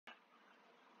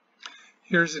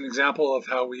Here's an example of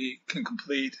how we can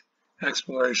complete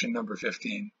exploration number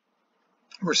 15.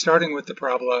 We're starting with the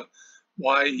parabola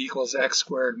y equals x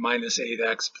squared minus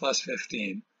 8x plus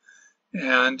 15.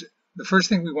 And the first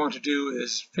thing we want to do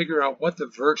is figure out what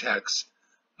the vertex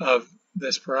of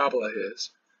this parabola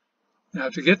is. Now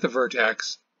to get the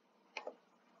vertex,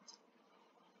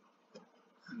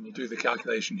 and we'll do the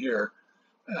calculation here,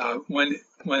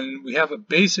 when we have a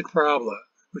basic parabola,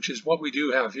 which is what we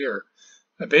do have here,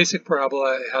 a basic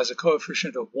parabola has a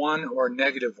coefficient of 1 or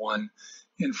negative 1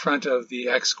 in front of the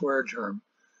x squared term.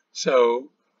 So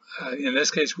in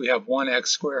this case, we have 1x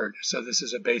squared. So this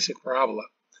is a basic parabola.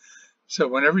 So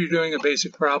whenever you're doing a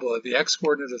basic parabola, the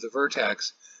x-coordinate of the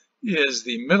vertex is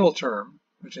the middle term,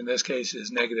 which in this case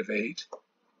is negative 8,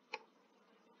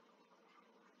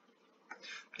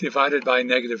 divided by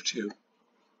negative 2.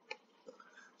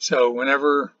 So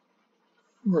whenever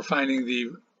we're finding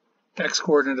the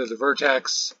x-coordinate of the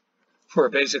vertex for a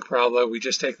basic parabola, we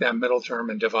just take that middle term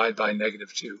and divide by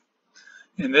negative 2.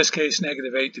 In this case,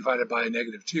 negative 8 divided by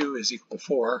negative 2 is equal to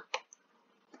 4.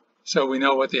 So we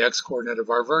know what the x-coordinate of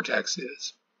our vertex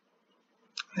is.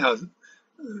 Now,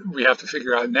 we have to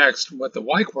figure out next what the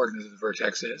y-coordinate of the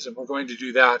vertex is, and we're going to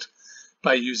do that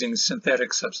by using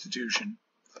synthetic substitution.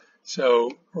 So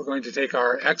we're going to take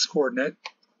our x-coordinate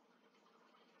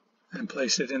and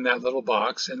place it in that little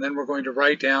box, and then we're going to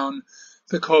write down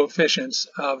the coefficients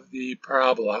of the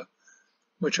parabola,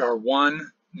 which are 1,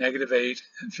 negative 8,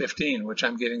 and 15, which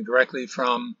I'm getting directly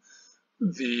from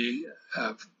the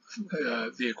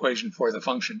equation for the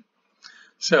function.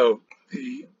 So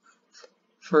the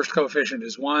first coefficient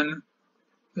is 1,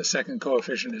 the second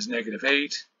coefficient is negative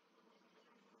 8,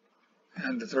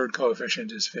 and the third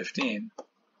coefficient is 15.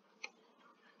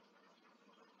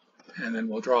 And then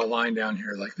we'll draw a line down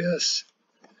here like this.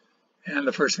 And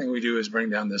the first thing we do is bring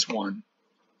down this 1.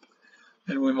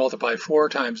 Then we multiply 4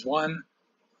 times 1,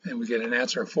 and we get an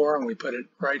answer of 4, and we put it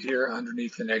right here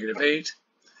underneath the negative 8.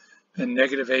 Then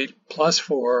negative 8 plus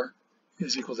 4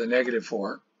 is equal to negative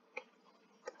 4.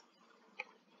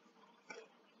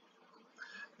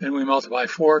 Then we multiply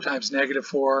 4 times negative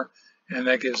 4, and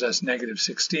that gives us negative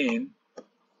 16.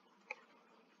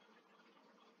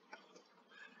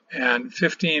 And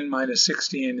 15 minus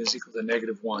 16 is equal to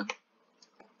negative 1.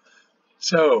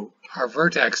 So our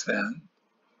vertex then,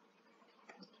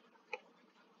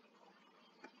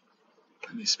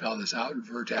 let me spell this out,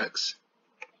 vertex.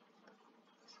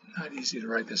 Not easy to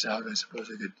write this out. I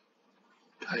suppose I could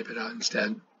type it out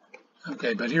instead.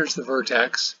 Okay, but here's the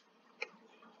vertex.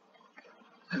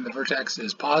 And the vertex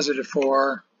is positive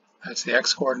 4. That's the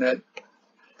x-coordinate.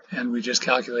 And we just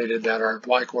calculated that our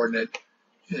y-coordinate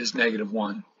is negative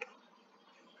 1.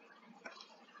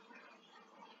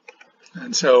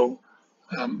 And so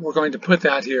we're going to put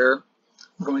that here.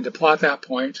 We're going to plot that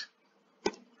point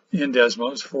in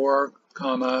Desmos, 4,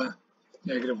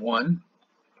 negative 1,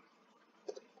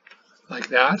 like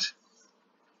that.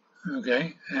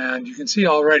 Okay, and you can see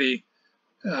already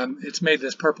it's made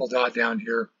this purple dot down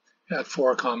here at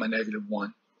 4, negative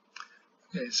 1.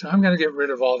 Okay, so I'm going to get rid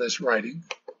of all this writing,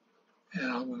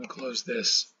 and I'm going to close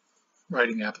this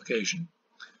writing application.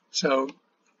 So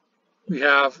we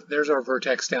have, there's our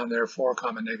vertex down there, 4,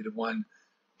 negative 1,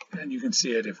 and you can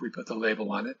see it if we put the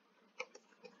label on it.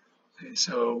 Okay,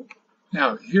 so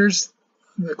now here's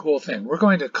the cool thing. We're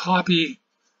going to copy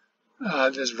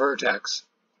this vertex.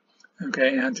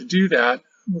 Okay, and to do that,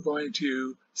 we're going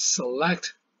to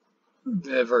select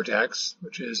the vertex,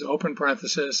 which is open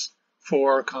parenthesis,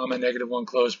 4, negative 1,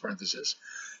 close parenthesis.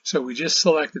 So we just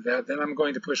selected that. Then I'm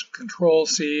going to push Control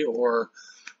C or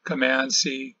Command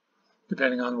C,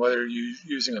 depending on whether you're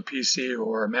using a PC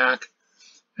or a Mac.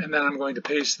 And then I'm going to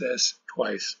paste this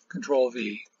twice, Control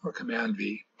V or Command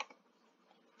V.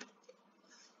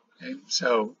 Okay,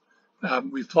 so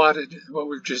we've plotted, what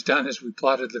we've just done is we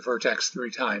plotted the vertex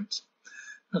 3 times.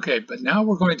 Okay, but now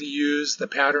we're going to use the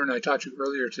pattern I taught you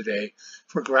earlier today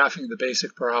for graphing the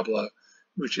basic parabola,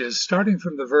 which is starting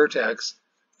from the vertex,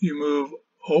 you move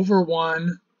over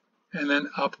 1 and then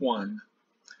up 1.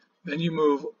 Then you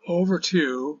move over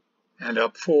 2 and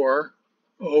up 4,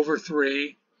 over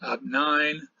 3, up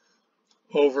 9,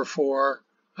 over 4,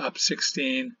 up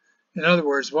 16. In other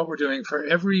words, what we're doing for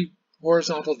every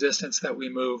horizontal distance that we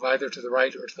move, either to the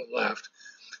right or to the left,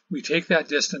 we take that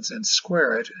distance and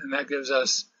square it, and that gives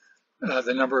us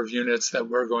the number of units that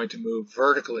we're going to move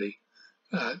vertically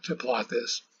to plot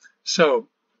this. So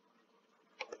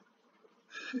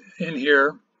in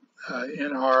here,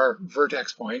 in our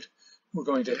vertex point, we're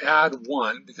going to add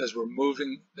 1 because we're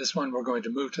moving this one. We're going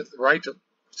to move to the right.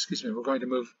 We're going to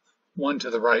move 1 to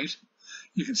the right.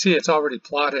 You can see it's already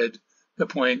plotted the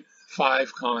point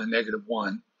 5, negative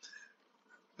 1.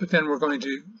 But then we're going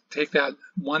to take that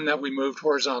 1 that we moved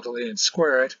horizontally and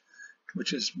square it,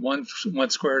 which is 1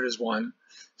 squared is 1.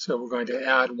 So we're going to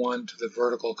add 1 to the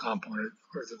vertical component,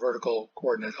 or the vertical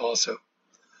coordinate also.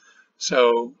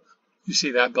 So you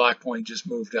see that black point just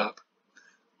moved up.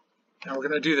 Now we're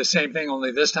going to do the same thing,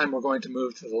 only this time we're going to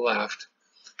move to the left.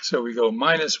 So we go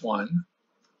 -1.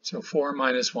 So 4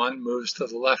 minus 1 moves to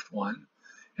the left 1.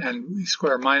 And we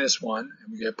square -1,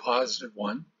 and we get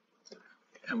 +1.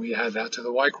 And we add that to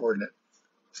the y-coordinate.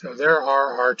 So there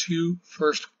are our two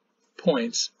first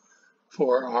points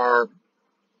for our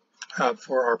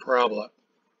parabola.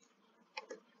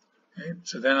 Okay,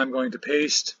 so then I'm going to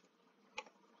paste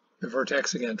the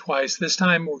vertex again twice. This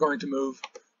time we're going to move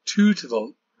 2 to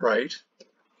the right.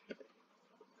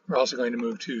 We're also going to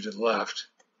move 2 to the left.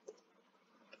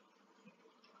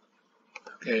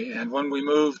 Okay, and when we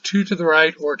move 2 to the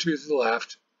right or 2 to the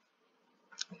left,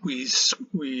 we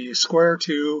square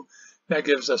 2, that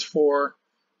gives us 4.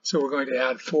 So we're going to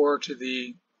add 4 to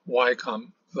the y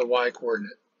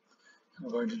coordinate. And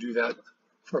we're going to do that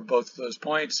for both of those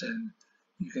points, and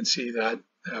you can see that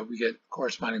we get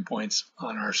corresponding points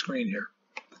on our screen here.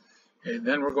 Okay,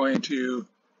 then we're going to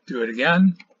do it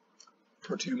again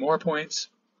for 2 more points.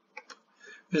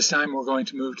 This time we're going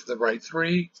to move to the right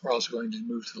 3. We're also going to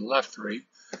move to the left 3.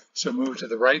 So move to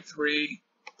the right 3,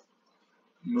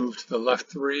 move to the left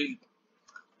 3.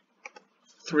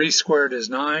 3 squared is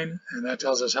 9, and that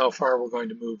tells us how far we're going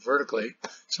to move vertically.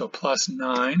 So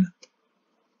 +9.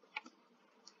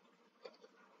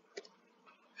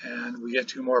 And we get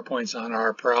 2 more points on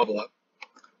our parabola.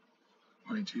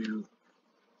 I'm going to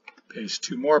paste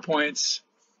 2 more points.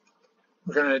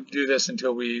 We're going to do this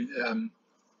until we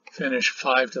finish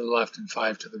 5 to the left and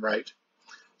 5 to the right.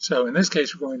 So in this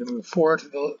case, we're going to move 4 to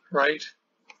the right,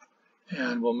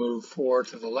 and we'll move 4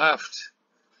 to the left.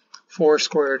 4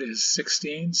 squared is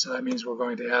 16, so that means we're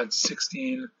going to add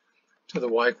 16 to the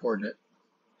y-coordinate.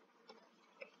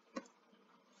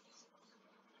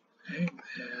 Okay,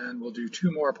 and we'll do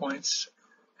 2 more points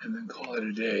and then call it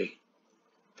a day.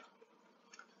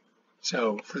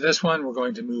 So for this one, we're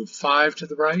going to move 5 to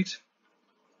the right,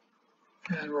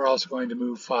 and we're also going to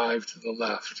move 5 to the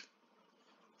left.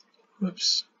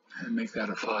 Whoops, and make that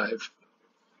a 5.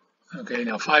 Okay,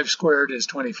 now 5 squared is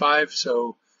 25,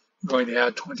 so we're going to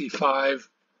add 25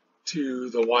 to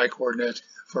the y-coordinate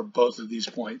for both of these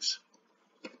points.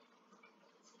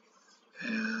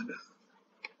 And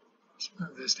let's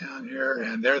move this down here,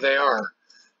 and there they are.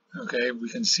 Okay, we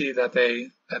can see that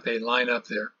they line up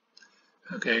there.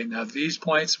 Okay, now these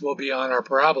points will be on our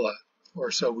parabola,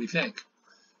 or so we think.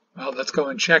 Well, let's go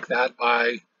and check that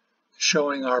by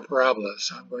showing our parabola.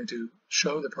 So I'm going to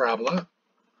show the parabola,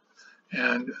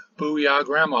 and booyah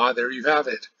grandma, there you have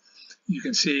it. You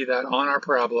can see that on our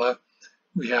parabola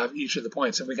we have each of the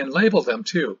points, and we can label them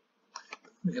too.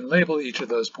 We can label each of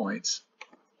those points.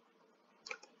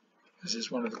 This is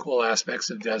one of the cool aspects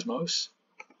of Desmos.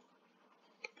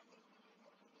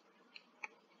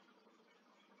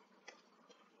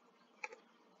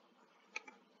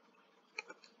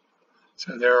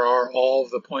 So there are all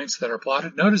of the points that are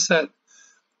plotted. Notice that,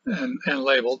 and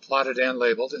labeled, plotted and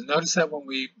labeled. And notice that when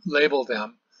we label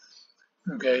them,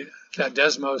 okay, that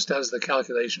Desmos does the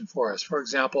calculation for us. For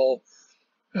example,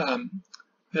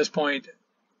 this point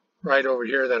right over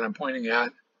here that I'm pointing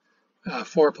at,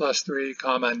 4 plus 3,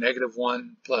 comma,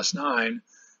 -1 plus 9.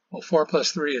 Well, 4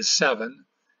 plus 3 is 7,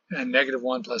 and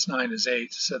 -1 plus 9 is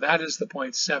 8. So that is the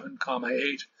point 7,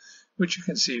 8, which you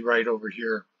can see right over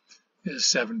here is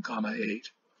 7,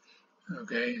 8.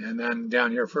 Okay, and then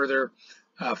down here further,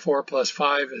 4 plus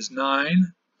 5 is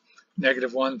 9.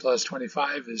 -1 plus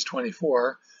 25 is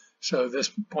 24. So this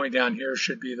point down here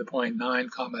should be the point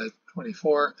 9,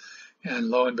 24. And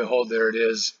lo and behold, there it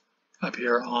is up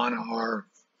here on our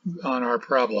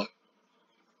parabola.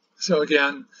 So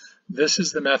again, this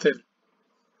is the method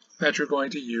that you're going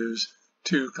to use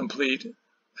to complete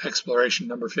exploration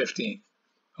number 15.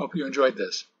 Hope you enjoyed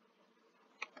this.